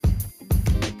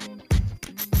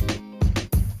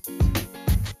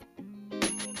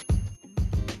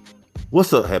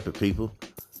What's up, happy people?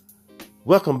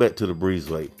 Welcome back to the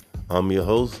Breezeway. I'm your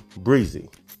host, Breezy.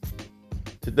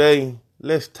 Today,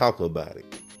 let's talk about it.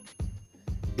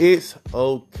 It's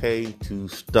okay to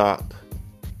stop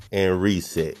and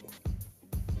reset.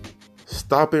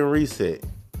 Stop and reset.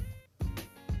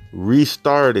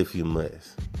 Restart if you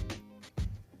must.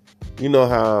 You know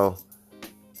how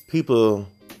people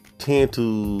tend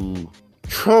to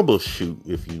troubleshoot,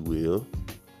 if you will.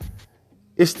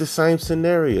 It's the same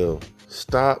scenario.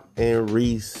 Stop and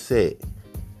reset.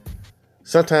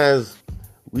 Sometimes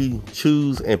we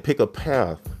choose and pick a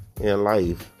path in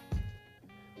life,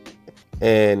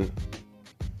 and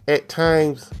at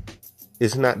times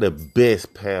it's not the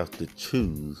best path to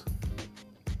choose,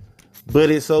 but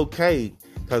it's okay,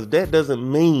 because that doesn't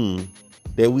mean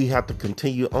that we have to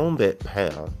continue on that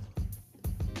path.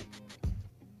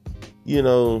 You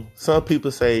know, some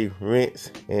people say rinse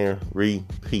and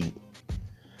repeat.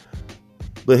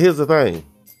 But here's the thing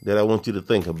that I want you to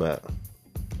think about.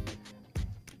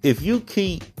 If you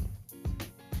keep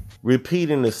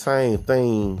repeating the same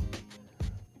thing,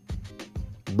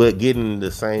 but getting the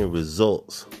same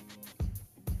results,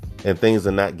 and things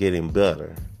are not getting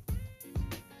better,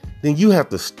 then you have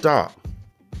to stop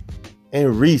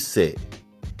and reset.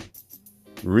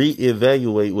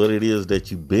 Reevaluate what it is that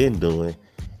you've been doing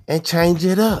and change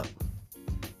it up.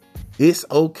 It's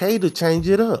okay to change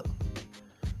it up.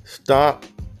 Stop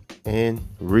and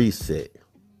reset.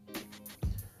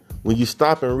 When you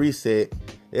stop and reset,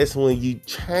 that's when you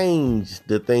change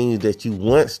the things that you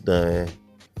once done,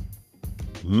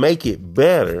 make it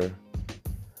better,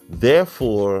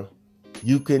 therefore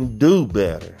you can do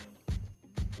better.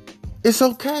 It's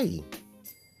okay.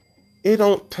 It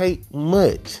don't take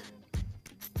much.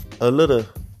 A little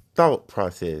thought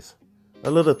process,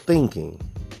 a little thinking.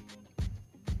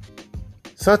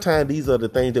 Sometimes these are the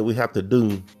things that we have to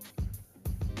do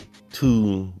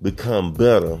to become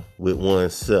better with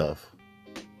oneself.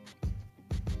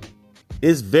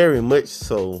 It's very much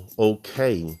so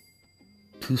okay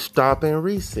to stop and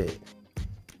reset.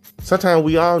 Sometimes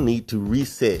we all need to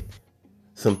reset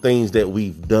some things that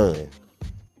we've done.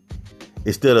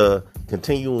 Instead of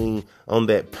continuing on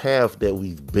that path that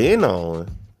we've been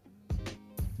on,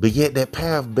 but yet that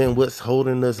path been what's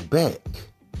holding us back.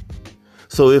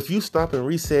 So if you stop and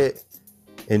reset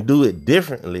and do it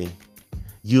differently,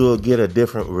 you'll get a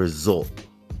different result.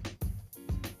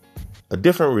 A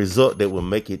different result that will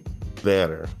make it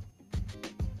better.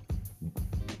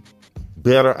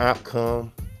 Better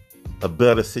outcome, a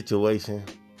better situation,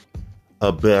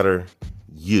 a better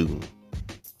you.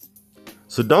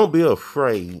 So don't be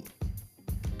afraid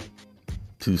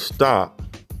to stop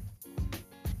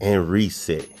and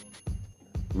reset.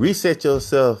 Reset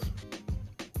yourself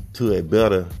to a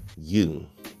better you.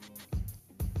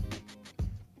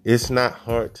 It's not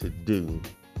hard to do.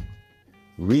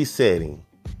 Resetting.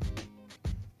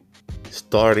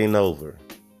 Starting over.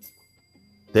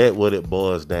 That's what it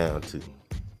boils down to.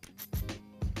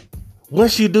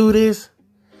 Once you do this,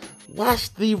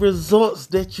 watch the results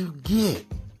that you get.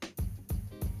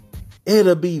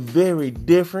 It'll be very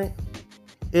different.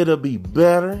 It'll be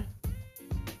better.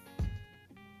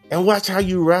 And watch how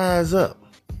you rise up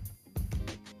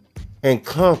and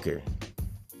conquer.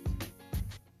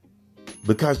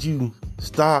 Because you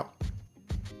stopped,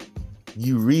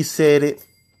 you reset it,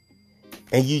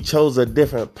 and you chose a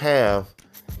different path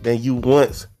than you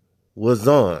once was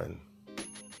on.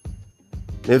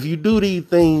 If you do these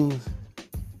things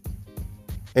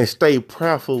and stay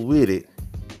prayerful with it,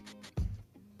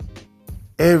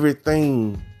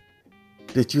 everything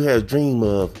that you have dreamed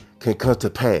of can come to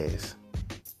pass.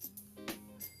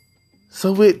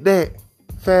 So with that,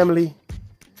 family,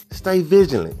 stay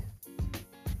vigilant.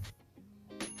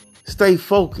 Stay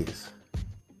focused.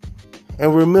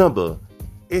 And remember,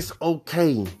 it's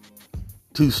okay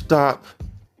to stop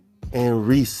and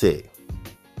reset.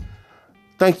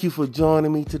 Thank you for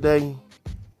joining me today.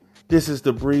 This is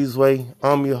the Breezeway.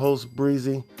 I'm your host,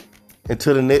 Breezy.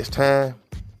 Until the next time,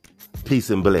 peace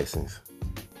and blessings.